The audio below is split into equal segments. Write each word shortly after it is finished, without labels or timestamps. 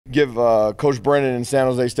give Coach Brennan and San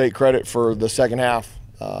Jose State credit for the second half.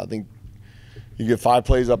 I think you get 5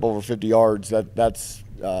 plays up over 50 yards. That's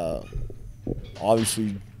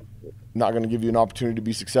obviously not going to give you an opportunity to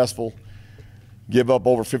be successful. Give up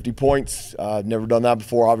over 50 points. Never done that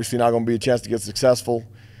before. Obviously not going to be a chance to get successful.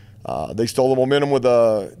 They stole the momentum with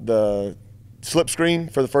the slip screen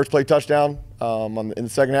for the first play touchdown in the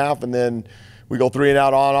second half, and then we go 3 and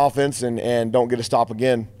out on offense and don't get a stop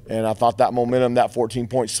again. And I thought that momentum, that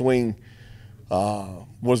 14-point swing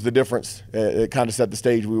was the difference. It kind of set the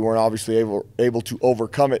stage. We weren't obviously able to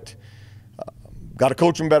overcome it. Got to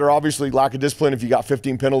coach them better, obviously. Lack of discipline if you got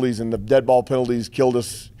 15 penalties, and the dead ball penalties killed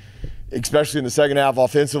us, especially in the second half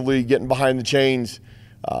offensively, getting behind the chains.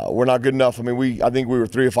 We're not good enough. I mean, I think we were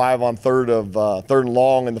 3 of 5 on third and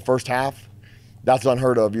long in the first half. That's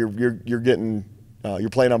unheard of. You're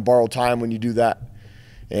playing on borrowed time when you do that,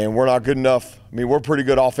 and we're not good enough. I mean, we're pretty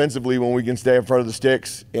good offensively when we can stay in front of the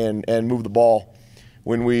sticks and move the ball.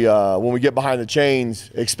 When we get behind the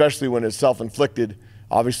chains, especially when it's self-inflicted,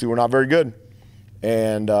 obviously we're not very good.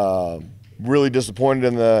 And really disappointed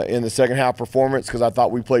in the second half performance, because I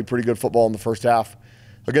thought we played pretty good football in the first half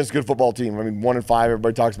against a good football team. I mean, 1-5,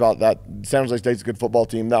 everybody talks about that. San Jose State's a good football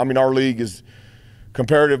team. I mean, our league is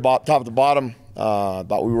comparative top to bottom.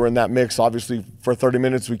 Thought we were in that mix. Obviously, for 30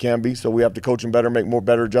 minutes we can be, so we have to coach them better, make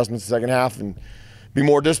better adjustments in the second half, and be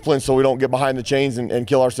more disciplined so we don't get behind the chains and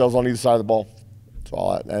kill ourselves on either side of the ball. So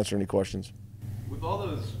I'll answer any questions. With all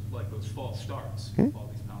those false starts, all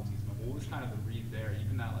these penalties, what was kind of the read there,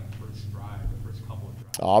 even that first drive, the first couple of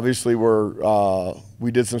drives? Obviously,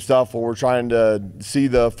 we did some stuff where we're trying to see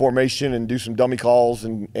the formation and do some dummy calls,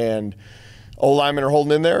 and O-linemen are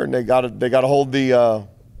holding in there, and they got to hold the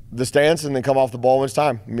stance and then come off the ball when it's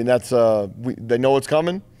time. I mean, they know it's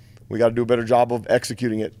coming. We got to do a better job of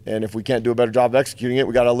executing it, and if we can't do a better job of executing it,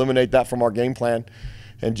 we got to eliminate that from our game plan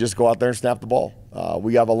and just go out there and snap the ball.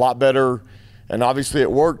 We have a lot better, and obviously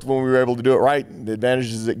it worked when we were able to do it right. The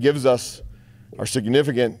advantages it gives us are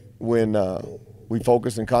significant when we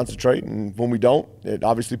focus and concentrate, and when we don't, it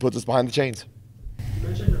obviously puts us behind the chains. You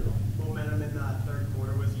mentioned the momentum in that third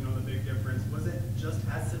quarter was, the big difference. Was it just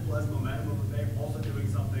as simple as momentum, or were they also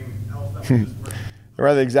doing something else that was just working? They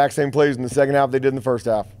ran the exact same plays in the second half they did in the first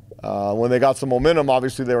half. When they got some momentum,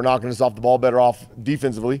 obviously they were knocking us off the ball better off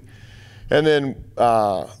defensively. And then,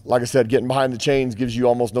 like I said, getting behind the chains gives you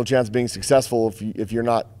almost no chance of being successful if you're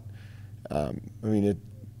not.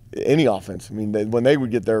 Any offense. I mean, when they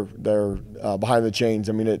would get their behind the chains,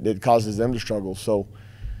 I mean, it causes them to struggle. So,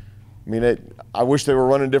 I mean, I wish they were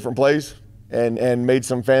running different plays and made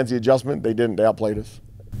some fancy adjustment. They didn't. They outplayed us.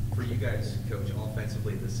 For you guys, Coach,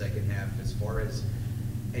 offensively in the second half, as far as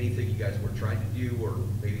anything you guys were trying to do, or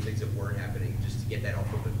maybe things that weren't happening, just to get that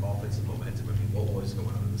offensive momentum, I mean, what was going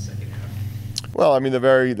on in the second half? Well, I mean, the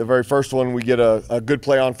very first one, we get a good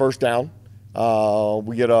play on first down.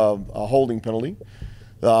 We get a holding penalty.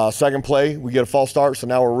 Second play, we get a false start, so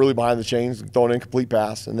now we're really behind the chains, throw an incomplete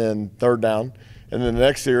pass, and then third down. And then the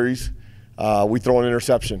next series, we throw an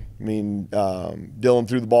interception. I mean, Dylan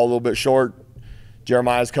threw the ball a little bit short.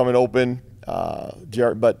 Jeremiah's coming open, but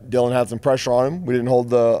Dylan had some pressure on him. We didn't hold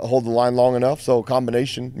the line long enough, so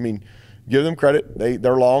combination. I mean, give them credit.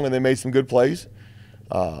 They're long, and they made some good plays.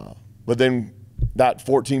 But then that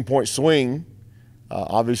 14-point swing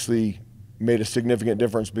obviously made a significant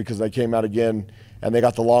difference, because they came out again and they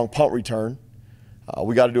got the long punt return.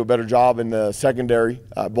 We got to do a better job in the secondary,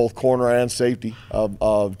 both corner and safety,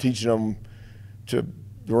 of teaching them to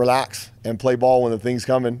relax and play ball when the thing's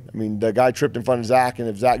coming. I mean, the guy tripped in front of Zach, and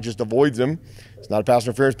if Zach just avoids him, it's not a pass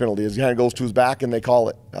interference penalty. His hand goes to his back, and they call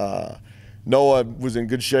it. Noah was in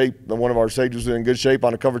good shape. One of our safeties was in good shape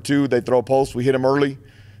on a cover 2. They throw a post. We hit him early.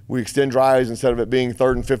 We extend drives. Instead of it being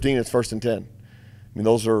 3rd and 15, it's 1st and 10. I mean,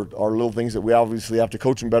 those are little things that we obviously have to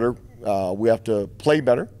coach them better. We have to play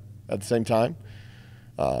better at the same time.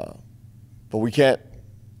 But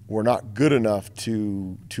we're not good enough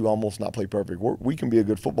to almost not play perfect. We can be a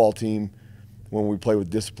good football team when we play with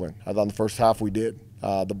discipline. I thought in the first half we did.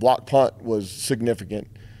 The block punt was significant.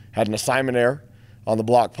 Had an assignment error on the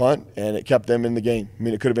block punt, and it kept them in the game. I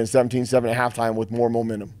mean, it could have been 17-7 at halftime with more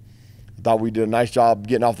momentum. I thought we did a nice job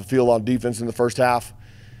getting off the field on defense in the first half.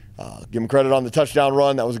 Give them credit on the touchdown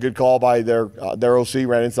run. That was a good call by their OC,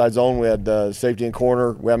 ran inside zone. We had safety and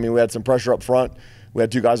corner. We had some pressure up front. We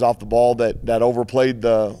had 2 guys off the ball that overplayed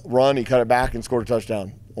the run. He cut it back and scored a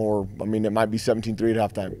touchdown. Or, I mean, it might be 17-3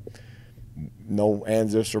 at halftime. No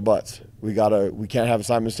ands, ifs, or buts. We can't have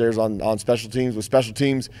assignment stairs on special teams. With special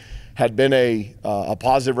teams had been a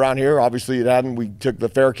positive around here. Obviously it hadn't. We took the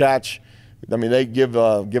fair catch. I mean, they give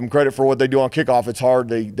them credit for what they do on kickoff. It's hard.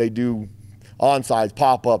 They do onsides,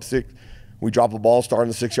 pop-up, we drop a ball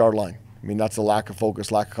starting the 6-yard line. I mean, that's a lack of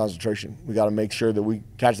focus, lack of concentration. We got to make sure that we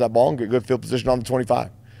catch that ball and get good field position on the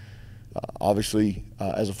 25. Obviously,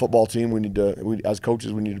 as a football team, as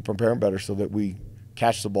coaches, we need to prepare them better so that we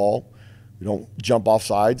catch the ball. We don't jump off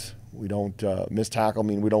sides. We don't miss tackle. I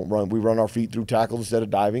mean, we run our feet through tackles instead of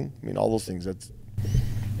diving. I mean, all those things. It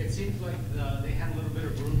seems like they had a little bit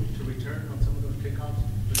of room to return on some of those kickoffs.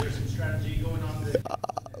 Was there some strategy going on there?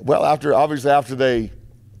 Well, after they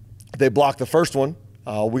blocked the first one,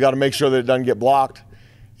 we got to make sure that it doesn't get blocked.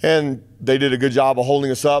 And they did a good job of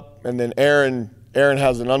holding us up. And then Aaron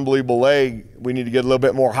has an unbelievable leg. We need to get a little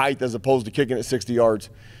bit more height as opposed to kicking it 60 yards.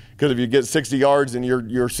 Because if you get 60 yards and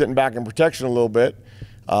you're sitting back in protection a little bit,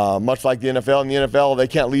 much like the NFL. In the NFL, they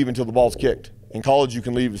can't leave until the ball's kicked. In college, you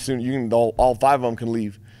can leave as soon. All 5 of them can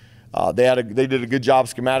leave. They did a good job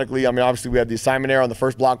schematically. I mean, obviously we had the assignment error on the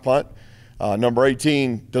first block punt. Number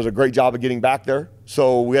 18 does a great job of getting back there.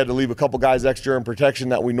 So we had to leave a couple guys extra in protection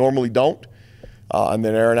that we normally don't. And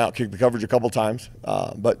then Aaron out-kicked the coverage a couple times.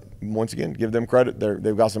 But once again, give them credit.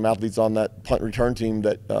 They've got some athletes on that punt return team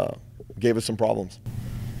that gave us some problems.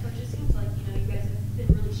 Coach, it seems like you guys have been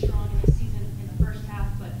really strong in this season in the first half,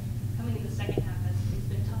 but coming in the second half, it's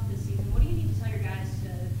been tough this season. What do you need to tell your guys for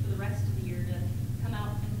the rest of the year to come out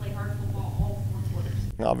and play hard football all 4 quarters?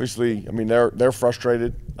 Obviously, I mean they're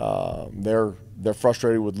frustrated. They're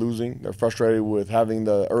frustrated with losing. They're frustrated with having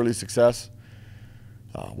the early success.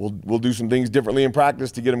 We'll do some things differently in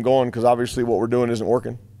practice to get them going because obviously what we're doing isn't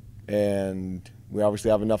working, and we obviously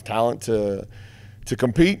have enough talent to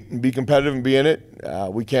compete and be competitive and be in it.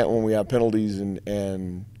 We can't when we have penalties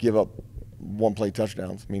and give up one-play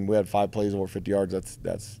touchdowns. I mean, we had 5 plays over 50 yards.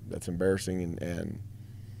 That's embarrassing, and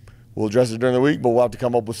we'll address it during the week. But we'll have to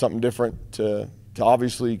come up with something different to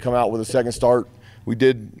obviously come out with a second start. We've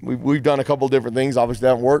done a couple of different things. Obviously, they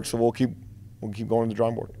haven't worked, so we'll keep going to the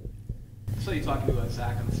drawing board. So you talking to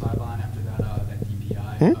Zach on the sideline after that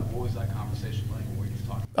DPI. What was that conversation like? What were you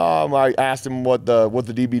talking I asked him what the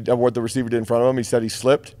receiver did in front of him. He said he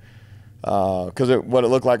slipped because what it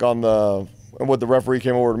looked like on what the referee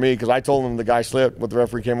came over to me, because I told him the guy slipped. What the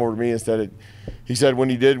referee came over to me and said he said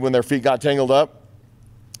when their feet got tangled up,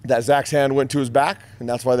 that Zach's hand went to his back, and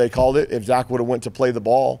that's why they called it. If Zach would have went to play the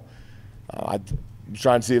ball, I was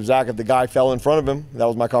trying to see if the guy fell in front of him. That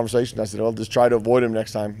was my conversation. I said, well, just try to avoid him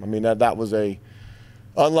next time. I mean, that was a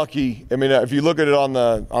unlucky. I mean, if you look at it on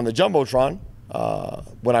the Jumbotron,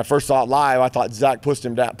 when I first saw it live, I thought Zach pushed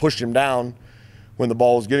him down when the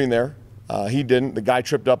ball was getting there. He didn't. The guy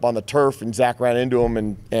tripped up on the turf, and Zach ran into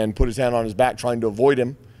him and put his hand on his back trying to avoid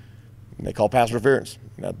him. And they called pass interference.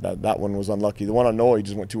 That one was unlucky. The one on Noah, he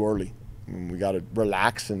just went too early. I mean, we got to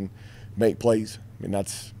relax and make plays. I mean,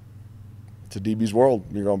 it's a DB's world.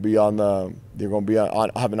 You're going to be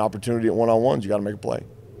have an opportunity at one-on-ones. You got to make a play.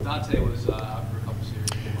 Dante was out for a couple series.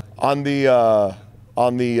 On the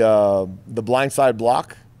blindside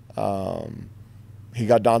block, he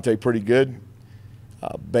got Dante pretty good.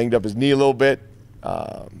 Banged up his knee a little bit.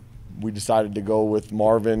 We decided to go with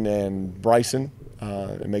Marvin and Bryson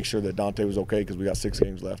and make sure that Dante was okay because we got 6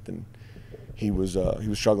 games left, and he was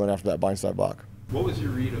struggling after that blindside block. What was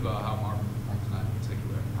your read about how Marvin performed tonight in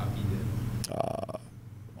particular? How he did?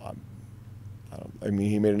 I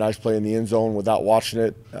mean, he made a nice play in the end zone without watching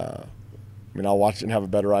it. I mean, I'll watch it and have a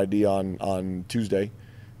better idea on Tuesday,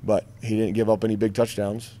 but he didn't give up any big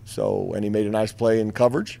touchdowns. And he made a nice play in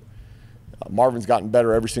coverage. Marvin's gotten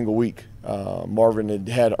better every single week. Marvin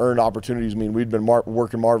had earned opportunities. I mean, we'd been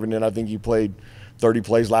working Marvin in. I think he played 30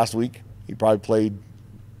 plays last week. He probably played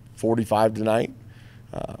 45 tonight.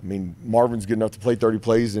 I mean, Marvin's good enough to play 30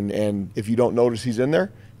 plays, and if you don't notice he's in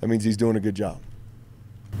there, that means he's doing a good job.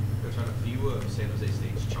 Coach, on a few of San Jose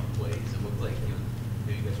State's chunk plays, it looked like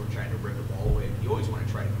you guys were trying to rip the ball away. You always want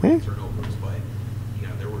to try to create turnovers, but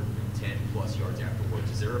there were 10+ yards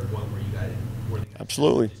afterwards. Is there a point where you guys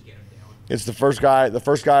Absolutely. Just get them down? It's the first guy. The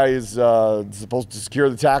first guy is supposed to secure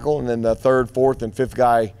the tackle, and then the third, fourth, and fifth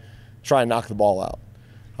guy try and knock the ball out.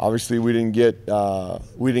 Obviously, we didn't get the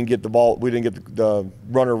ball. We didn't get the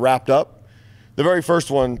runner wrapped up. The very first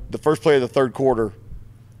one, the first play of the third quarter,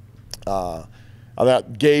 I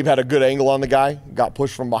thought Gabe had a good angle on the guy. Got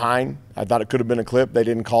pushed from behind. I thought it could have been a clip. They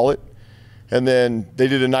didn't call it, and then they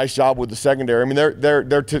did a nice job with the secondary. I mean, their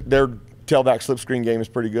tailback slip screen game is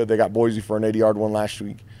pretty good. They got Boise for an 80-yard one last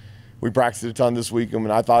week. We practiced it a ton this week. I mean,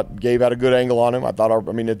 I thought Gabe had a good angle on him.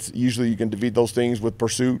 It's usually you can defeat those things with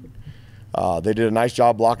pursuit. They did a nice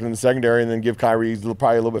job blocking in the secondary, and then give Kyrie. He's probably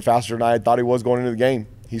a little bit faster than I thought he was going into the game.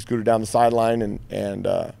 He scooted down the sideline, and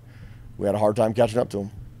we had a hard time catching up to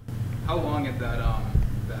him. How long had that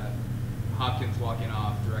Hopkins walking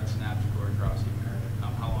off direct snap to Corey Krause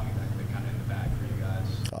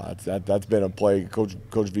That's been a play. Coach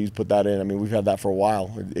V's put that in. I mean, we've had that for a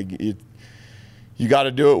while. You got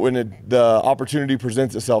to do it when the opportunity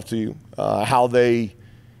presents itself to you.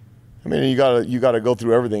 You got to go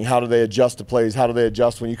through everything. How do they adjust to plays? How do they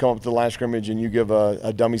adjust when you come up to the line of scrimmage and you give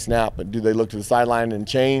a dummy snap? Do they look to the sideline and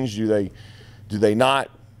change? Do they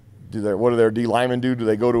not? What do their D linemen do? Do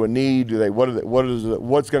they go to a knee?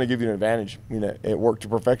 What's going to give you an advantage? I mean, it worked to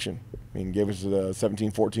perfection. I mean, gave us a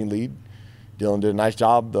 17-14 lead. Dylan did a nice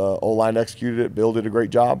job. The O-line executed it. Bill did a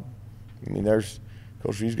gregreat job. I mean,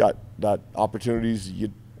 Coach V's got opportunities.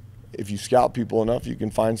 If you scout people enough, you can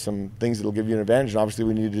find some things that'll give you an advantage. And obviously,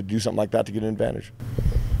 we needed to do something like that to get an advantage.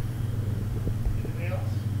 Anything else?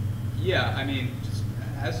 Yeah, I mean, just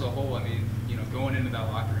as a whole, I mean, going into that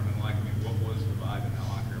locker room and what was the vibe in that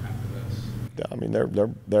locker room after this? I mean,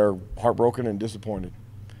 they're heartbroken and disappointed.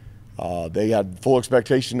 They had full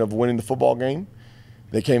expectation of winning the football game.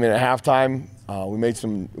 They came in at halftime.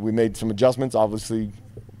 We made some adjustments. Obviously,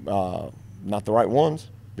 not the right ones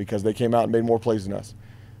because they came out and made more plays than us.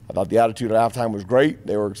 I thought the attitude at halftime was great.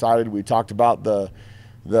 They were excited. We talked about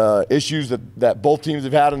the issues that both teams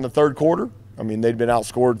have had in the third quarter. I mean, they'd been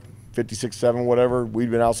outscored 56-7, whatever.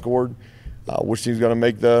 We'd been outscored. Which team's going to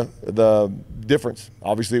make the difference?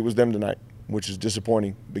 Obviously, it was them tonight, which is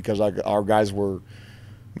disappointing because our guys were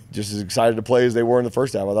just as excited to play as they were in the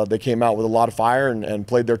first half. I thought they came out with a lot of fire and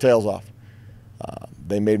played their tails off.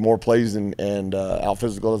 They made more plays and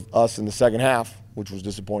out-physical us in the second half, which was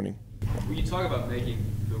disappointing. When you talk about making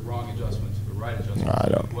the wrong adjustments, the right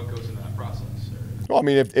adjustments, what goes into that process? Well, I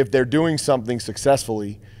mean, if they're doing something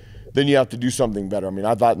successfully, then you have to do something better. I mean,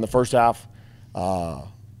 I thought in the first half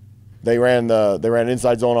they ran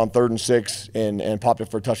inside zone on 3rd and 6 and popped it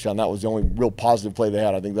for a touchdown. That was the only real positive play they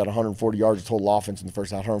had. I think that 140 yards of total offense in the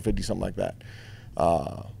first half, 150, something like that.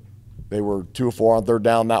 They were 2 of 4 on 3rd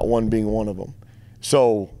down, that one being one of them.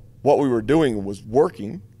 So what we were doing was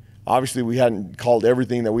working. Obviously, we hadn't called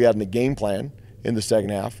everything that we had in the game plan in the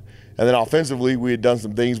second half. And then offensively, we had done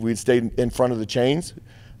some things. We had stayed in front of the chains.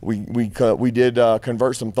 We did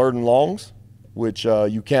convert some 3rd and longs, which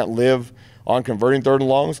you can't live on converting 3rd and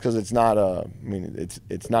longs because it's not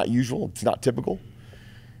it's not usual. It's not typical.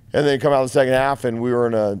 And then come out of the second half, and we were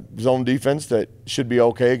in a zone defense that should be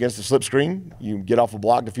okay against the slip screen. You get off a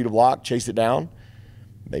block, defeat a block, chase it down.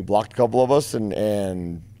 They blocked a couple of us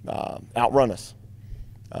and outrun us.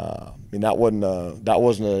 I mean, that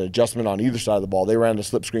wasn't an adjustment on either side of the ball. They ran the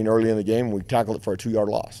slip screen early in the game, and we tackled it for a 2-yard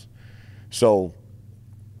loss. So,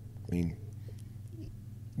 I mean,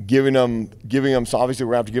 giving them. So obviously,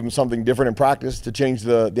 we're going to have to give them something different in practice to change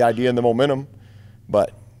the idea and the momentum.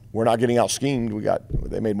 But we're not getting out schemed.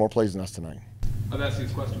 They made more plays than us tonight. I've asked you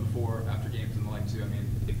this question before after games and the like too. I mean,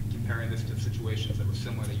 if comparing this to situations that were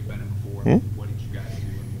similar that you've been in before, what did you guys do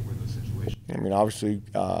and what were those situations? I mean, obviously,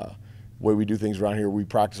 the way we do things around here, we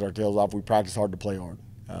practice our tails off. We practice hard to play hard.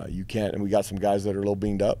 You can't, and we got some guys that are a little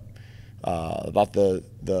beamed up. About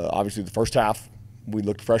obviously the first half, we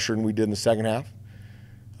looked fresher than we did in the second half.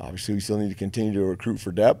 Obviously, we still need to continue to recruit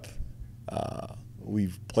for depth.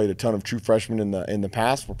 We've played a ton of true freshmen in the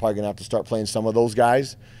past. We're probably going to have to start playing some of those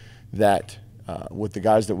guys that, with the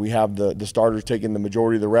guys that we have, the starters taking the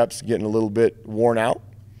majority of the reps, getting a little bit worn out.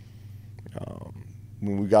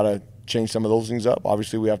 We've got to change some of those things up.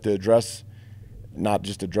 Obviously, we have to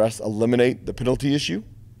eliminate the penalty issue,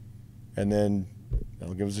 and then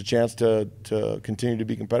that'll give us a chance to continue to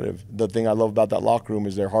be competitive. The thing I love about that locker room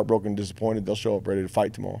is they're heartbroken and disappointed. They'll show up ready to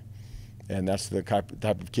fight tomorrow, and that's the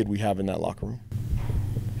type of kid we have in that locker room.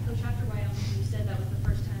 Coach, after Wyoming, you said that was the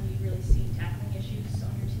first time you'd really seen tackling issues on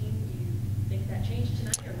your team. Do you think that changed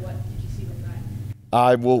tonight, or what did you see with that?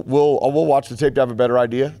 We'll watch the tape to have a better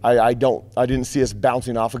idea. I didn't see us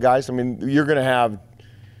bouncing off of guys. I mean, you're going to have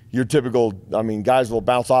your typical. I mean, guys will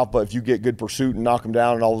bounce off, but if you get good pursuit and knock them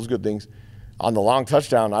down and all those good things, on the long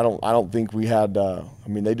touchdown, I don't think we had. I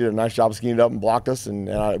mean, they did a nice job of scheming up and blocked us, and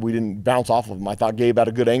we didn't bounce off of them. I thought Gabe had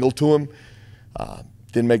a good angle to him.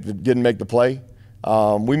 Didn't make the play.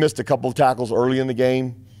 We missed a couple of tackles early in the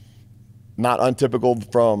game. Not untypical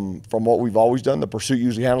from what we've always done. The pursuit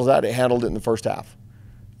usually handles that. It handled it in the first half.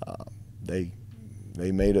 They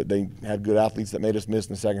made it. They had good athletes that made us miss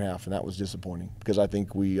in the second half, and that was disappointing because I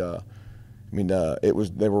think they were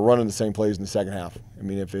running the same plays in the second half. I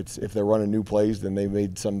mean, if they're running new plays, then they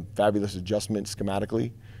made some fabulous adjustments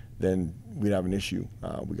schematically, then we'd have an issue.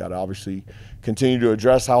 We got to obviously continue to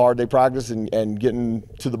address how hard they practice and getting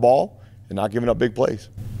to the ball and not giving up big plays.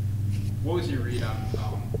 What was your read on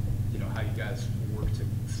how you guys worked to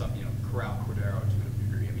corral Cordero to a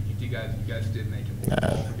degree? I mean, you guys did make him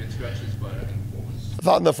ball for good stretches, but I think what was? I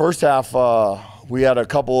thought in the first half We had a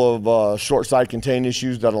couple of short side contain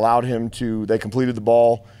issues that allowed him to. They completed the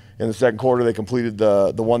ball in the second quarter. They completed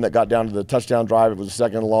the one that got down to the touchdown drive. It was a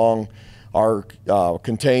second and long. Our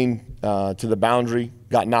contain to the boundary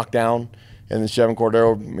got knocked down, and then Chevin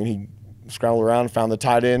Cordero, I mean, he scrambled around and found the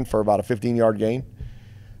tight end for about a 15-yard gain.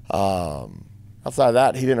 Outside of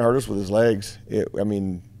that, he didn't hurt us with his legs. It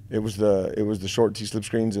was the short T-slip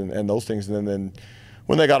screens and those things. And then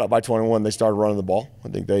when they got up by 21, they started running the ball. I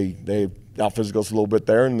think they out-physicaled us a little bit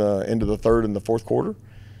there in the end of the third and the fourth quarter.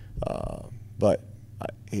 But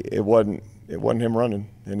it wasn't him running,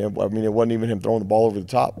 and it wasn't even him throwing the ball over the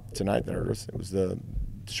top tonight that hurt us. It was the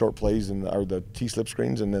short plays or the T-slip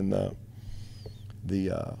screens, and then now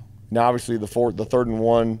obviously the third and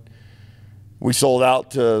one. We sold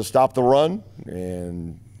out to stop the run,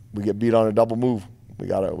 and we get beat on a double move. We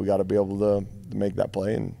gotta be able to make that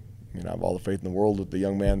play, and I have all the faith in the world with the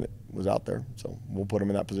young man that was out there. So we'll put him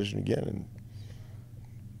in that position again and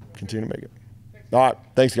continue to make it. All right,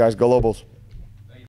 thanks guys. Go Lobos.